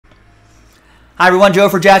Hi everyone, Joe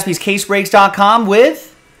for JaspysCaseBreaks.com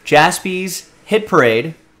with Jaspy's Hit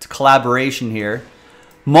Parade. It's a collaboration here.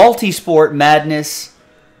 Multi-Sport Madness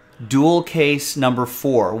Dual Case number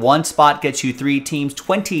 4. One spot gets you 3 teams,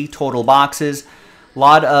 20 total boxes. A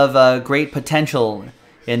lot of great potential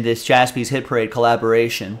in this Jaspy's Hit Parade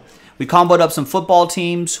collaboration. We comboed up some football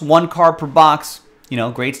teams, 1 card per box. You know,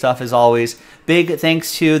 great stuff as always. Big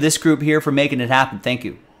thanks to this group here for making it happen. Thank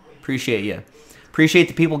you. Appreciate you. Appreciate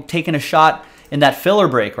the people taking a shot in that filler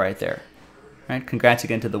break right there. Right? Congrats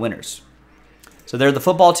again to the winners. So they're the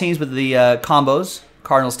football teams with the combos.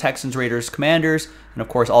 Cardinals, Texans, Raiders, Commanders. And of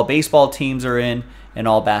course, all baseball teams are in and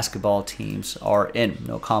all basketball teams are in.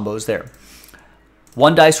 No combos there.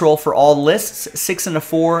 1 dice roll for all lists. 6 and a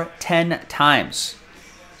 4, 10 times.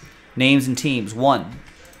 Names and teams. 1,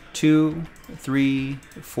 2, 3,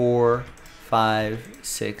 4, 5,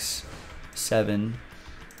 6, 7,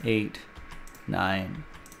 8, 9,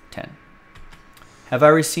 10. Have I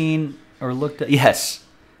ever seen or looked at? Yes.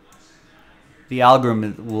 The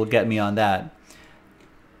algorithm will get me on that.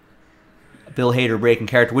 Bill Hader breaking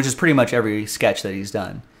character, which is pretty much every sketch that he's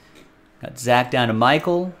done. Got Zach down to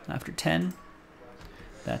Michael after 10.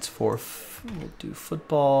 That's for, we'll do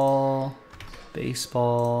football,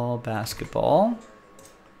 baseball, basketball.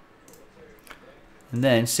 And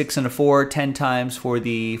then 6 and a 4, 10 times for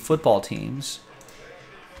the football teams.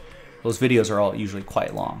 Those videos are all usually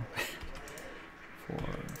quite long. 4,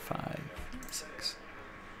 5, 6,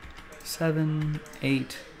 7,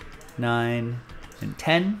 8, 9, and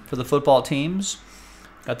 10 for the football teams.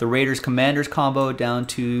 Got the Raiders Commanders combo down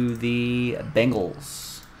to the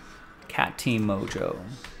Bengals. Cat Team Mojo.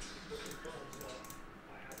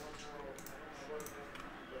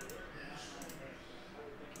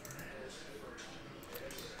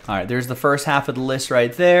 All right, there's the first half of the list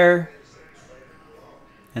right there.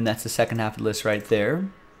 And that's the second half of the list right there.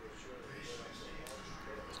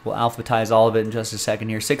 We'll alphabetize all of it in just a second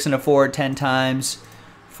here. 6 and a 4, 10 times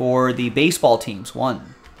for the baseball teams.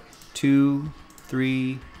 1, 2,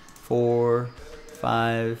 3, 4,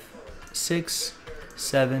 5, 6,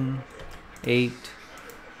 7, 8,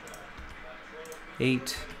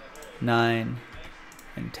 9,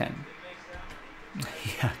 and 10.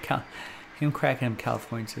 Yeah, him cracking him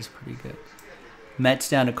Californians is pretty good. Mets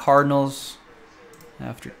down to Cardinals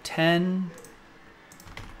after 10.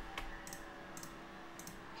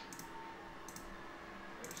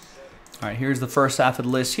 All right, here's the first half of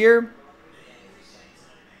the list here.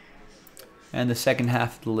 And the second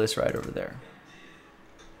half of the list right over there.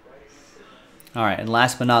 All right, and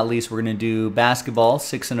last but not least, we're going to do basketball,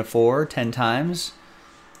 6 and a 4, 10 times.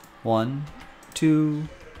 1, 2,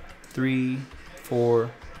 3,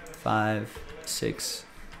 4, 5, 6,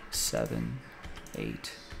 7,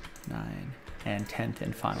 8, 9, and 10th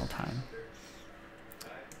and final time.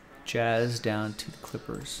 Jazz down to the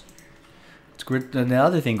Clippers. It's great. The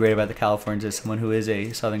other thing great about the Californians is someone who is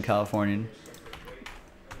a Southern Californian.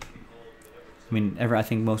 I mean, I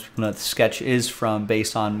think most people know that the sketch is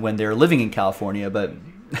based on when they're living in California, but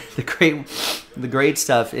the great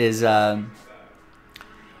stuff is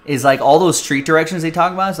like all those street directions they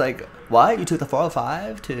talk about. It's like, what? You took the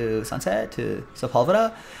 405 to Sunset to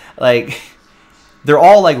Sepulveda? Like, they're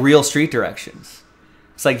all like real street directions.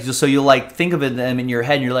 It's like, just so you'll like think of them in your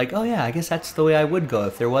head and you're like, oh yeah, I guess that's the way I would go.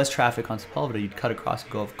 If there was traffic on Sepulveda, you'd cut across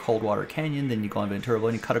and go of Coldwater Canyon, then you go on Ventura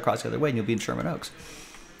Boulevard and you cut across the other way and you'll be in Sherman Oaks.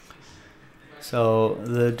 So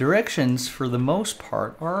the directions for the most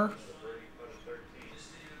part are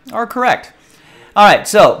correct. All right,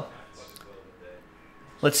 so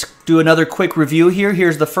let's do another quick review here.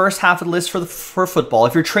 Here's the first half of the list for football.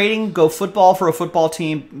 If you're trading, go football for a football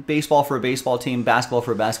team, baseball for a baseball team, basketball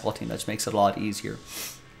for a basketball team. That just makes it a lot easier.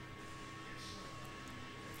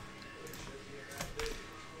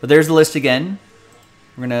 But there's the list again.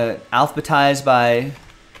 We're going to alphabetize by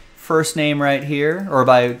first name right here, or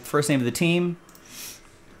by first name of the team.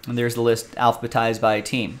 And there's the list alphabetized by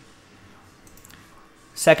team.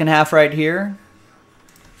 Second half right here.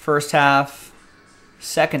 First half.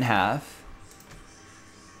 Second half.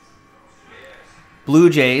 Blue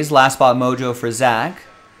Jays, last spot mojo for Zach.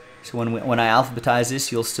 So when I alphabetize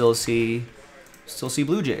this, you'll still see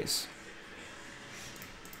Blue Jays.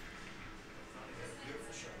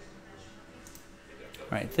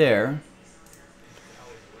 Right there.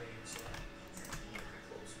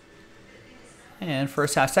 And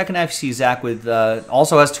first half, second half, you see Zach with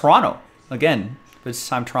also has Toronto again. This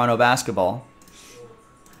time Toronto basketball.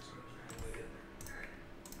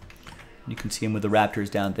 You can see him with the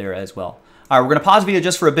Raptors down there as well. All right, we're going to pause the video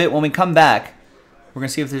just for a bit. When we come back, we're going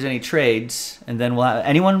to see if there's any trades, and then we'll have,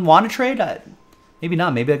 anyone want to trade? Maybe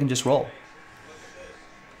not. Maybe I can just roll.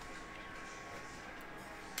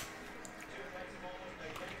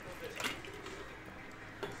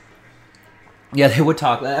 Yeah, they would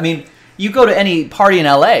talk. I mean, you go to any party in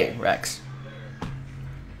LA, Rex,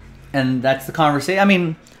 and that's the conversation. I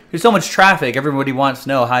mean, there's so much traffic. Everybody wants to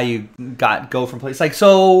know how you go from place. Like,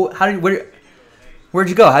 so where'd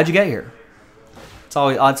you go? How'd you get here? It's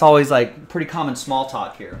always like pretty common small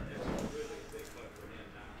talk here.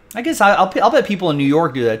 I guess I'll bet people in New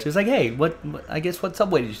York do that too. It's like, hey, what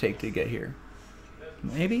subway did you take to get here?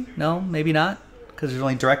 Maybe no, maybe not. Because there's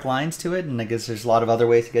only direct lines to it, and I guess there's a lot of other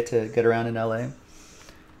ways to get around in LA.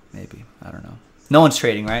 Maybe. I don't know. No one's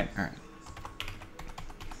trading, right? All right.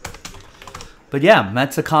 But yeah,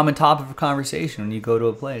 that's a common topic of conversation when you go to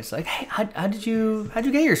a place. Like, hey, how'd you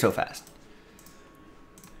get here so fast?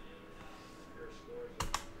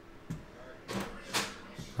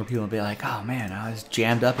 Or people will be like, oh man, I was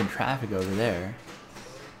jammed up in traffic over there.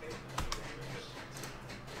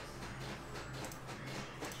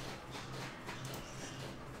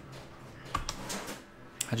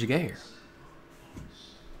 How'd you get here?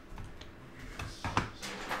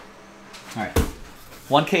 All right.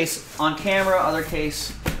 One case on camera, other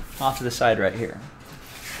case off to the side right here.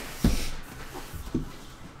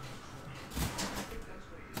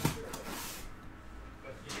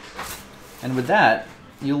 And with that,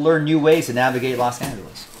 you'll learn new ways to navigate Los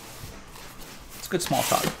Angeles. It's good small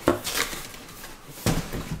talk.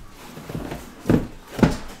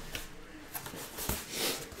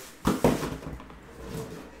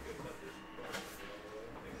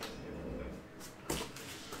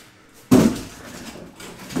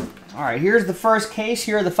 All right, here's the first case.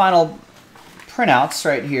 Here are the final printouts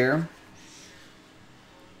right here.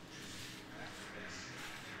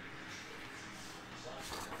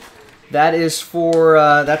 That is for,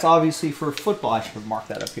 that's obviously for football. I should mark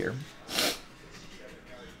that up here.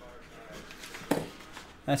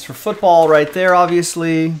 That's for football right there,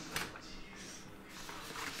 obviously.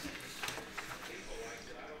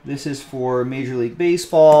 This is for Major League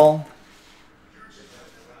Baseball.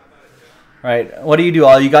 Right, what do? You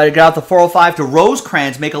got to get out the 405 to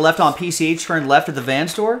Rosecrans, make a left on PCH, turn left at the van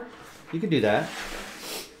store. You can do that.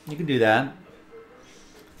 You can do that.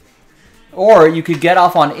 Or you could get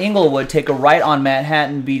off on Inglewood, take a right on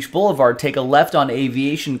Manhattan Beach Boulevard, take a left on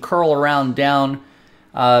Aviation, curl around down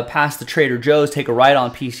past the Trader Joe's, take a right on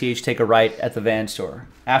PCH, take a right at the van store,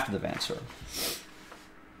 after the van store.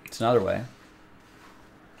 It's another way.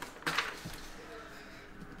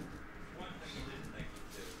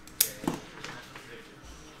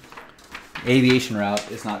 Aviation route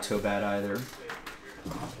is not so bad either.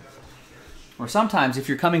 Or sometimes, if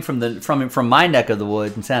you're coming from my neck of the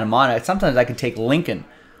woods in Santa Monica, sometimes I can take Lincoln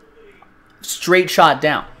straight shot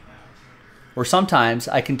down. Or sometimes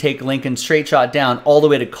I can take Lincoln straight shot down all the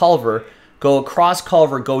way to Culver, go across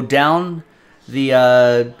Culver, go down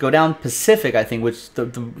Pacific, I think, which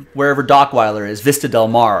wherever Dockweiler is, Vista Del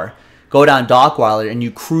Mar. Go down Dockweiler and you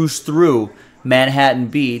cruise through Manhattan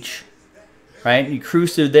Beach. Right? You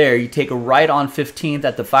cruise through there. You take a right on 15th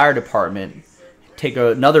at the fire department. Take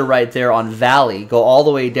another right there on Valley. Go all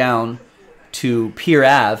the way down to Pier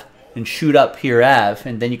Ave and shoot up Pier Ave.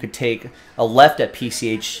 And then you could take a left at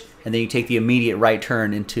PCH. And then you take the immediate right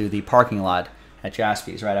turn into the parking lot at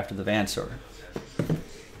Jaspy'S right after the van store.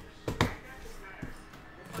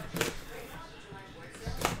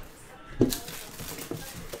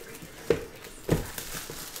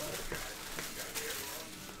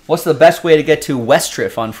 What's the best way to get to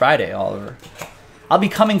Westcliff on Friday, Oliver? I'll be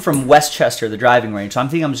coming from Westchester, the driving range, so I'm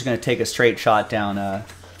thinking I'm just going to take a straight shot down,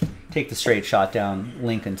 take the straight shot down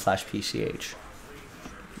Lincoln/PCH.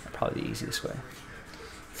 Probably the easiest way.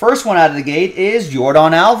 First one out of the gate is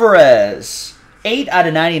Jordan Alvarez. 8 out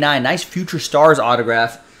of 99. Nice Future Stars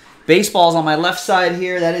autograph. Baseball's on my left side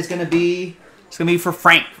here. That is going to be, it's going to be for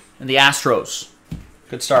Frank and the Astros.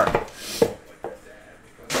 Good start.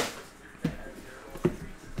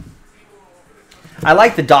 I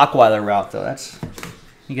like the Dockweiler route though. That's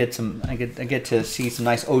you get some. I get to see some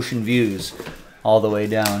nice ocean views all the way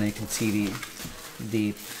down. You can see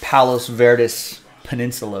the Palos Verdes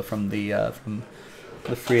Peninsula from the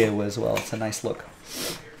freeway as well. It's a nice look.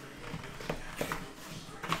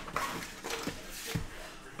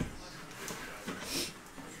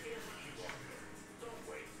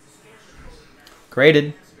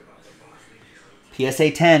 Graded.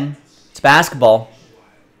 PSA 10. It's basketball.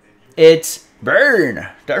 It's Burn.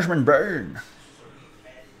 Dashman Burn.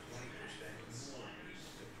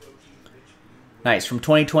 Nice. From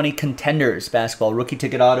 2020 Contenders basketball. Rookie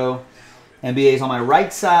ticket auto. NBA is on my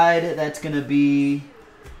right side. That's gonna be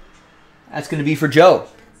for Joe.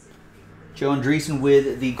 Joe Andreessen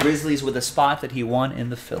with the Grizzlies with a spot that he won in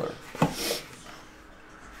the filler.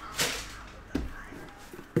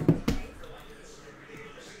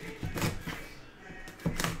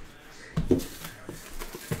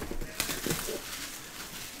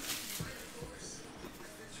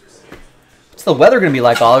 What's the weather going to be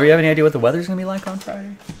like, Oliver? You have any idea what the weather's going to be like on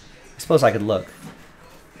Friday? I suppose I could look.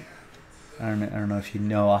 I don't know if you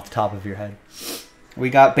know off the top of your head.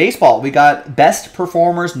 We got baseball. We got best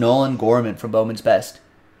performers, Nolan Gorman from Bowman's Best.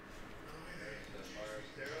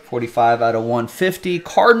 45 out of 150.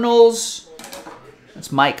 Cardinals.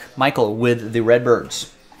 That's Michael with the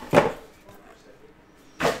Redbirds.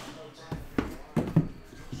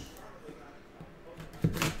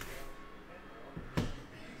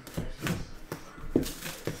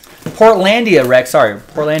 Portlandia, Rex. Sorry,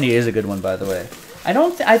 Portlandia is a good one, by the way.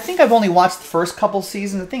 I think I've only watched the first couple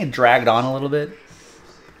seasons. I think it dragged on a little bit.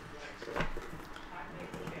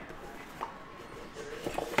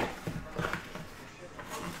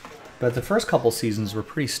 But the first couple seasons were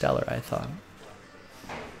pretty stellar, I thought.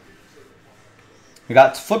 We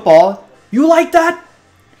got football. You like that?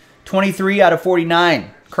 23 out of 49.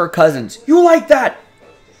 Kirk Cousins. You like that?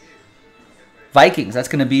 Vikings. That's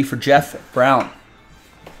going to be for Jeff Brown.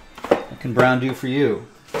 What can Brown do for you?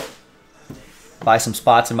 Buy some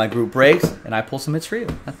spots in my group breaks, and I pull some hits for you.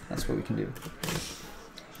 That's what we can do.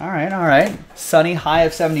 All right, all right. Sunny, high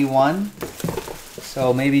of 71.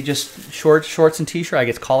 So maybe just shorts and t-shirt. I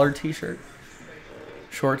guess collared t-shirt.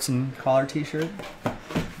 Shorts and collared t-shirt.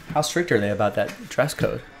 How strict are they about that dress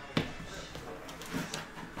code?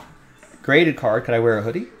 Graded card. Could I wear a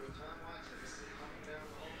hoodie?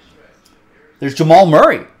 There's Jamal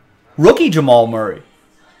Murray. Rookie Jamal Murray.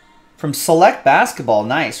 From Select Basketball,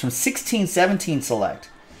 nice. From 16-17 Select.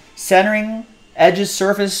 Centering, edges,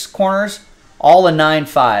 surface, corners, all a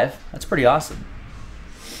 9.5. That's pretty awesome.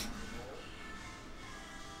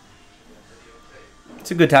 It's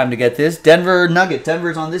a good time to get this. Denver Nugget.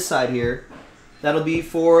 Denver's on this side here. That'll be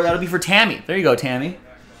for Tammy. There you go, Tammy.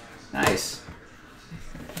 Nice.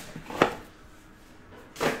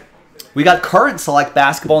 We got current Select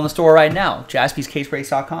Basketball in the store right now.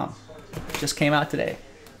 JaspysCaseBreaks.com. Just came out today.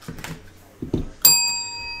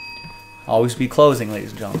 Always be closing,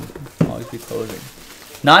 ladies and gentlemen. Always be closing.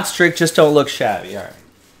 Not strict, just don't look shabby. All right.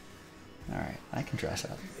 All right. I can dress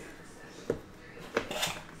up.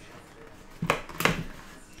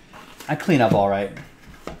 I clean up all right.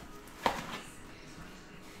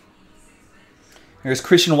 Here's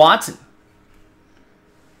Christian Watson.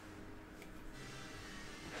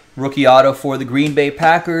 Rookie auto for the Green Bay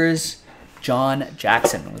Packers. John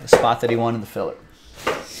Jackson with a spot that he won in the filler.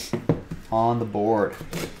 On the board.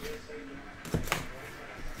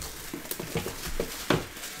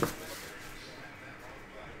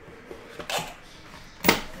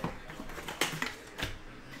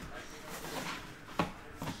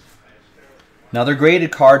 Another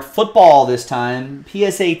graded card. Football this time.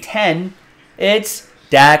 PSA 10. It's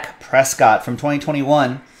Dak Prescott from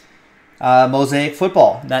 2021. Mosaic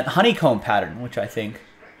football. That honeycomb pattern, which I think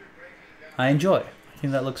I enjoy. I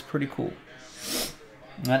think that looks pretty cool.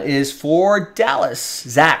 That is for Dallas.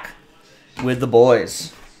 Zach with the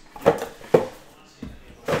boys.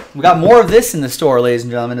 We got more of this in the store, ladies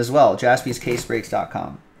and gentlemen, as well.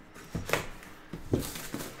 JaspysCaseBreaks.com. I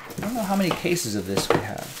don't know how many cases of this we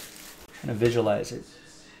have. I'm trying to visualize it.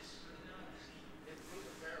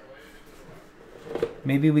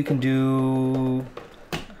 Maybe we can do...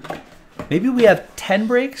 Maybe we have 10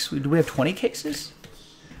 breaks? Do we have 20 cases?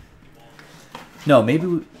 No, maybe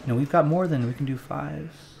we... No, we've got more than... We can do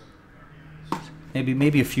 5.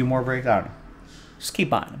 Maybe a few more breaks. I don't know. Just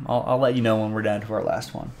keep buying them. I'll let you know when we're down to our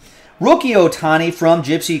last one. Rookie Ohtani from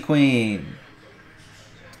Gypsy Queen.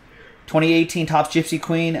 2018 Topps Gypsy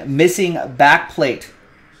Queen. Missing backplate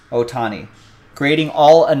Ohtani. Grading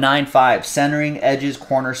all a 9.5. Centering, edges,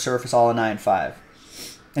 corner, surface, all a 9.5.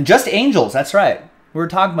 And just Angels, that's right. We were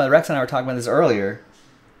talking about, Rex and I were talking about this earlier.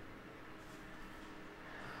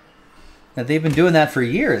 That they've been doing that for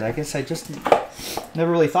years. I guess I just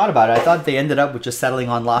never really thought about it. I thought they ended up with just settling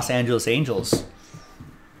on Los Angeles Angels.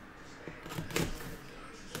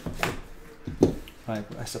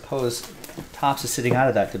 I suppose Topps is sitting out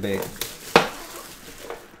of that debate.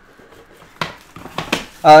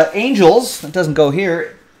 Angels, that doesn't go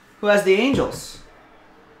here. Who has the Angels?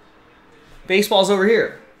 Baseball's over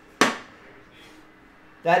here.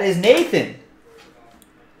 That is Nathan.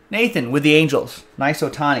 Nathan with the Angels. Nice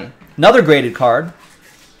Ohtani. Another graded card.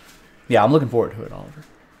 Yeah, I'm looking forward to it, Oliver.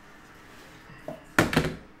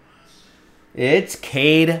 It's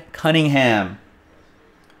Cade Cunningham.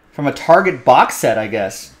 From a Target box set, I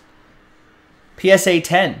guess. PSA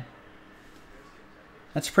 10.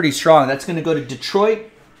 That's pretty strong. That's going to go to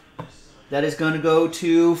Detroit. That is going to go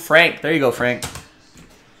to Frank. There you go, Frank.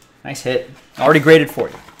 Nice hit. Already graded for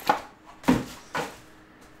you.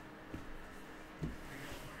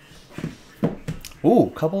 Ooh,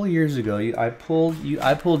 a couple of years ago, I pulled you.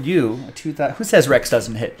 Who says Rex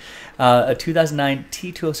doesn't hit? A 2009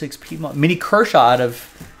 T206 Piedmont Mini Kershaw out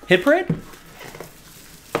of Hit Parade.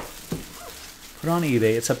 Put it on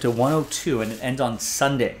eBay. It's up to 102, and it ends on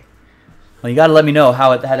Sunday. Well, you got to let me know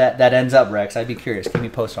how that ends up, Rex. I'd be curious. Keep me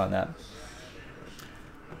posted on that.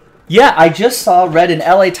 Yeah, I just read an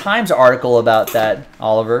LA Times article about that,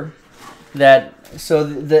 Oliver. So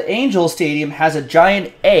the Angel Stadium has a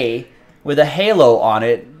giant A with a halo on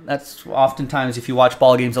it. That's oftentimes, if you watch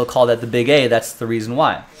ball games, they'll call that the big A. That's the reason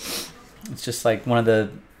why. It's just like one of the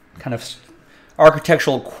kind of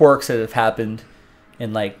architectural quirks that have happened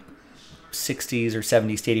in like 60s or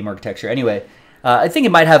 70s stadium architecture. Anyway, I think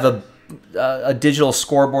it might have a digital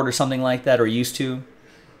scoreboard or something like that, or used to.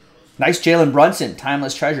 Nice Jalen Brunson,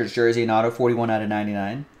 Timeless Treasures jersey and auto, 41 out of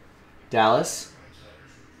 99. Dallas.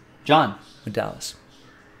 John with Dallas.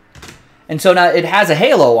 And so now it has a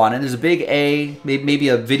halo on it. There's a big A, maybe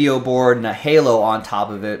a video board and a halo on top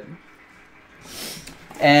of it.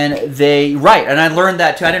 And and I learned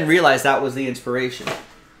that too. I didn't realize that was the inspiration.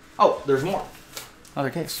 Oh, there's more. Other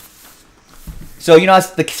case. So, you know,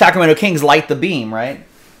 the Sacramento Kings light the beam, right?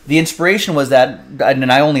 The inspiration was that,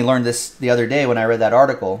 and I only learned this the other day when I read that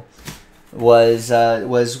article, was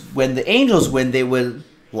when the Angels win, they would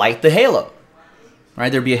light the halo. Right?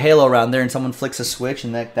 There'd be a halo around there, and someone flicks a switch,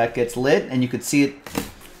 and that gets lit, and you could see it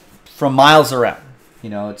from miles around. You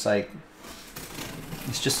know, it's like,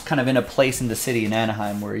 it's just kind of in a place in the city in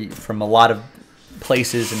Anaheim where from a lot of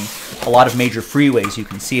places and a lot of major freeways, you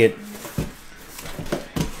can see it.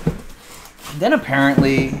 Then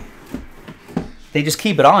apparently, they just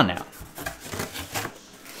keep it on now.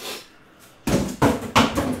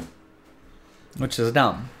 Which is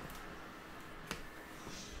dumb.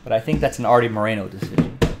 But I think that's an Artie Moreno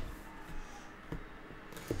decision.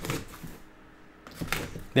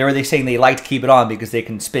 Were they saying they like to keep it on because they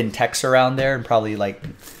can spin texts around there and probably like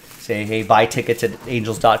say, hey, buy tickets at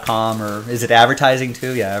angels.com, or is it advertising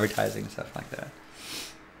too? Yeah, advertising, stuff like that.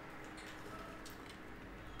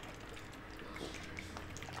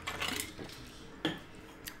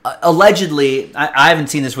 Allegedly, I haven't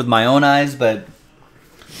seen this with my own eyes, but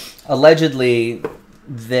allegedly,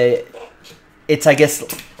 it's, I guess,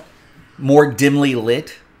 more dimly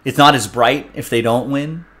lit. It's not as bright if they don't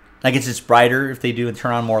win. I guess it's brighter if they do and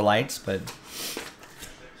turn on more lights, but...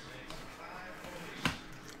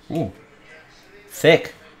 Ooh.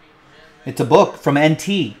 Thick. It's a book from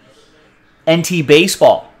NT. NT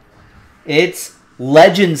Baseball. It's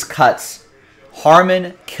Legends Cuts.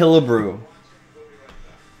 Harmon Killebrew.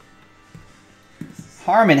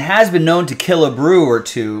 Harmon has been known to kill a brew or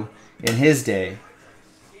two in his day.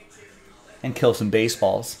 And kill some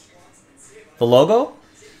baseballs. The logo?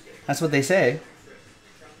 That's what they say.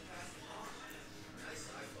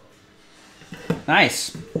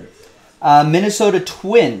 Nice. Minnesota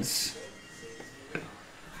Twins.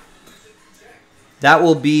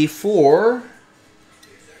 That'll be for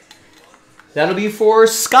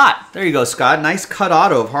Scott. There you go, Scott. Nice cut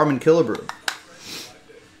auto of Harmon Killebrew.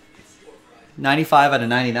 95 out of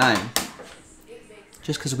 99.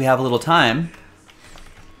 Just because we have a little time,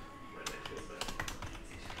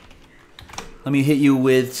 let me hit you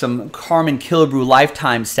with some Harmon Killebrew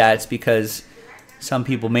lifetime stats, because some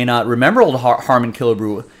people may not remember old Harmon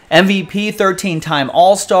Killebrew. MVP, 13-time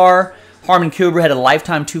All-Star. Harmon Killebrew had a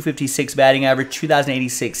lifetime 256 batting average,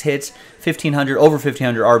 2,086 hits, over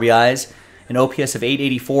 1,500 RBIs, an OPS of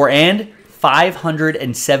 884, and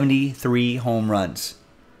 573 home runs.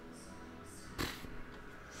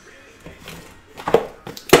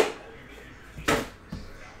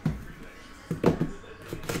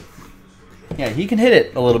 Yeah, he can hit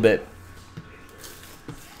it a little bit.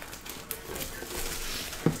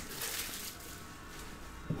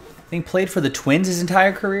 I think played for the Twins his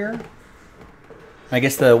entire career. I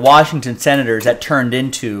guess the Washington Senators, that turned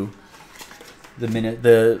into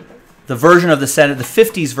the version of the Senate, the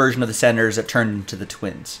 50s version of the Senators that turned into the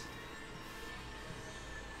Twins.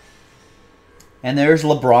 And there's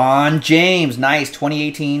LeBron James. Nice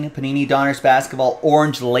 2018 Panini Donruss Basketball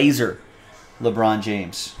Orange Laser. LeBron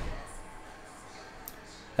James.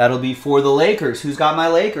 That'll be for the Lakers. Who's got my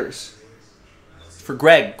Lakers? For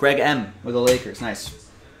Greg. Greg M. with the Lakers. Nice.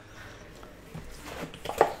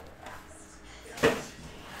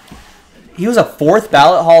 He was a 4th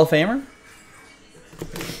ballot Hall of Famer?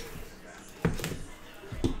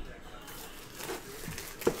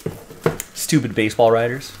 Stupid baseball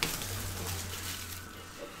writers.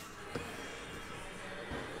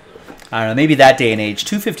 I don't know. Maybe that day and age.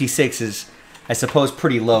 256 is, I suppose,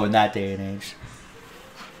 pretty low in that day and age.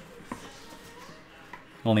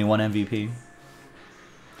 Only one MVP.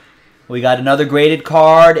 We got another graded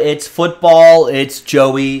card. It's football. It's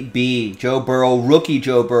Joey B. Joe Burrow, rookie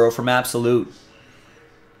Joe Burrow from Absolute.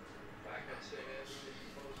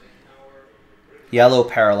 Yellow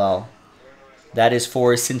parallel. That is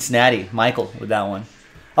for Cincinnati. Michael with that one.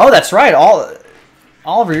 Oh, that's right.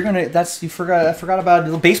 Oliver, you're gonna. That's you forgot. I forgot about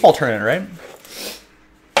the baseball tournament, right?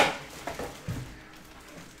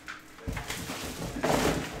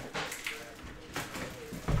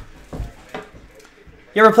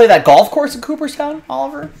 You ever play that golf course in Cooperstown,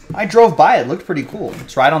 Oliver? I drove by it. It looked pretty cool.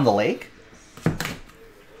 It's right on the lake.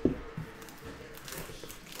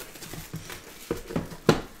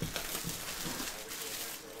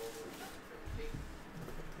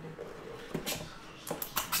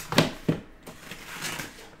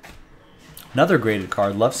 Another graded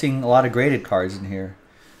card. Love seeing a lot of graded cards in here.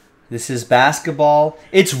 This is basketball.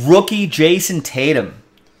 It's rookie Jason Tatum.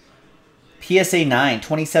 PSA 9,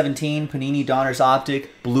 2017, Panini Donruss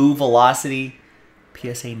Optic, Blue Velocity,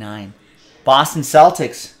 PSA 9. Boston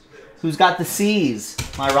Celtics. Who's got the C's?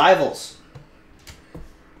 My rivals.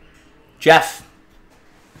 Jeff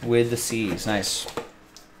with the C's. Nice.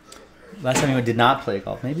 Last time anyone did not play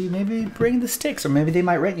golf. Maybe bring the sticks, or maybe they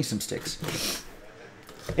might rent you some sticks.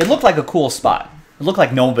 It looked like a cool spot. It looked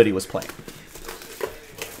like nobody was playing.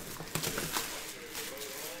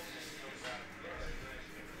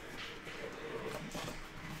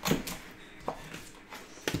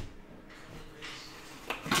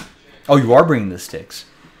 Oh, you are bringing the sticks.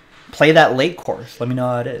 Play that lake course. Let me know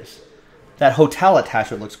how it is. That hotel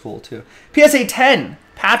attachment looks cool, too. PSA 10,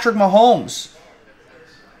 Patrick Mahomes.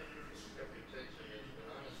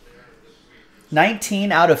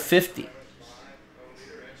 19 out of 50.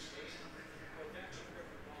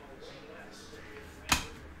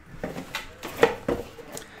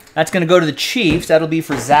 That's going to go to the Chiefs. That'll be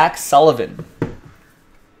for Zach Sullivan.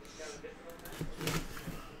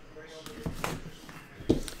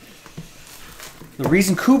 The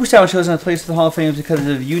reason Cooperstown was chosen as a place to the Hall of Fame is because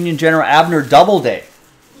of Union General Abner Doubleday.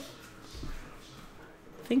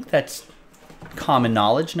 I think that's common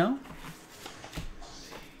knowledge, no?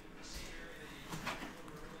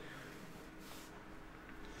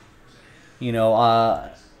 You know,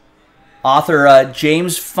 author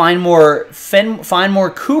James Fenimore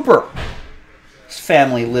Cooper. His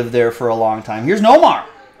family lived there for a long time. Here's Nomar.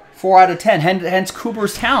 4 out of 10. Hence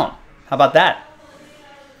Cooperstown. How about that?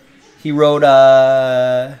 He wrote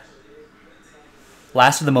Last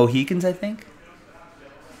of the Mohicans, I think.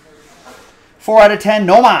 4 out of 10.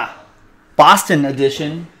 Noma. Boston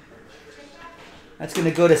edition. That's going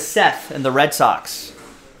to go to Seth and the Red Sox.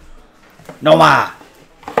 Noma.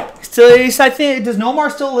 Still, I think, does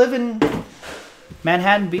Nomar still live in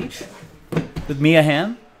Manhattan Beach with Mia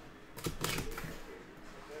Hamm?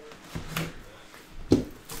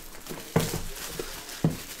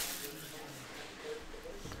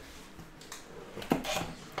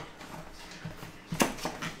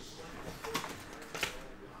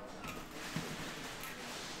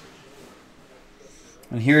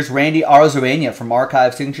 And here's Randy Arozarena from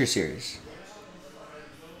Archive Signature Series.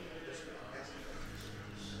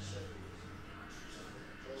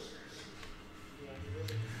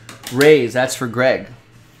 Rays, that's for Greg.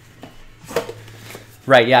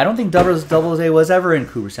 Right, yeah, I don't think Doubleday was ever in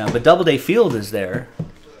Cooperstown, but Doubleday Field is there.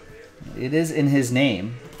 It is in his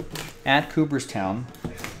name at Cooperstown.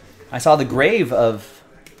 I saw the grave of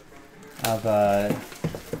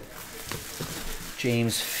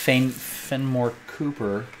James Fenimore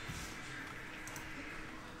Cooper.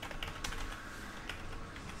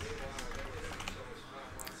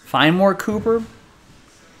 Fenimore Cooper?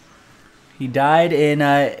 He died in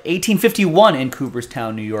 1851 in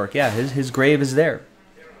Cooperstown, New York. Yeah, his grave is there.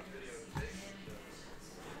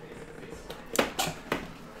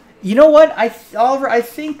 You know what, Oliver? I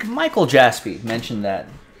think Michael Jaspy mentioned that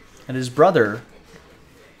his brother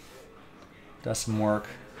does some work.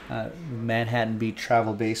 Manhattan Beach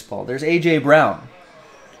Travel Baseball. There's A.J. Brown.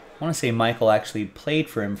 I want to say Michael actually played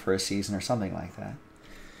for him for a season or something like that.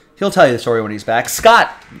 He'll tell you the story when he's back.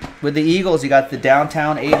 Scott with the Eagles. You got the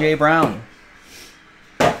downtown A.J. Brown.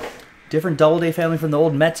 Different Doubleday family from the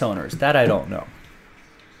old Mets owners. That I don't know.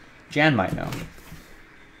 Jan might know.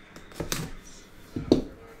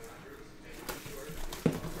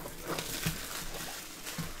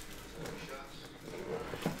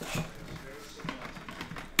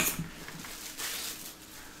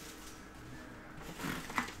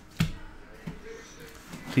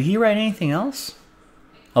 Did he write anything else?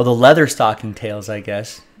 Oh, the Leather Stocking Tales, I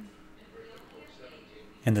guess.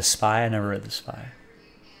 And The Spy. I never read The Spy.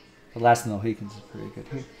 The Last of the Mohicans is pretty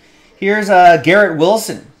good. Here's Garrett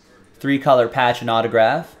Wilson. 3-color patch and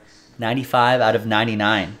autograph. 95 out of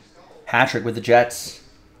 99. Patrick with the Jets.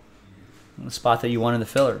 The spot that you won in the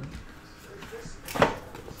filler.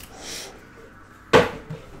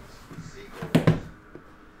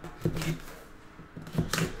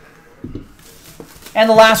 And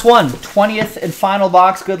the last one, 20th and final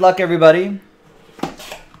box. Good luck, everybody.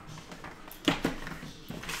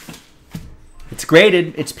 It's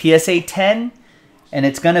graded. It's PSA 10, and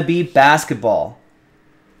it's going to be basketball.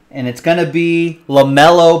 And it's going to be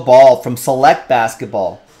LaMelo Ball from Select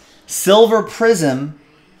Basketball. Silver Prism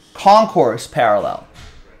Concourse Parallel.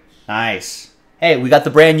 Nice. Hey, we got the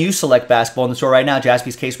brand new Select Basketball in the store right now,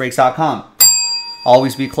 JaspysCaseBreaks.com.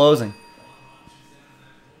 Always be closing.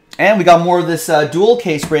 And we got more of this dual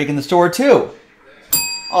case break in the store too.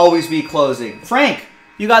 Always be closing. Frank,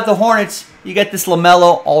 you got the Hornets. You get this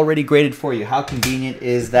LaMelo already graded for you. How convenient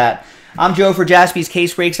is that? I'm Joe for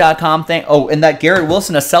JaspysCaseBreaks.com. Oh, and that Garrett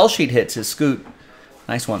Wilson, a sell sheet hits his scoot.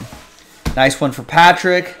 Nice one. Nice one for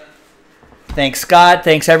Patrick. Thanks, Scott.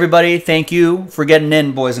 Thanks, everybody. Thank you for getting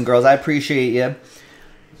in, boys and girls. I appreciate you.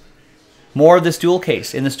 More of this dual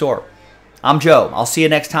case in the store. I'm Joe. I'll see you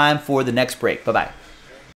next time for the next break. Bye-bye.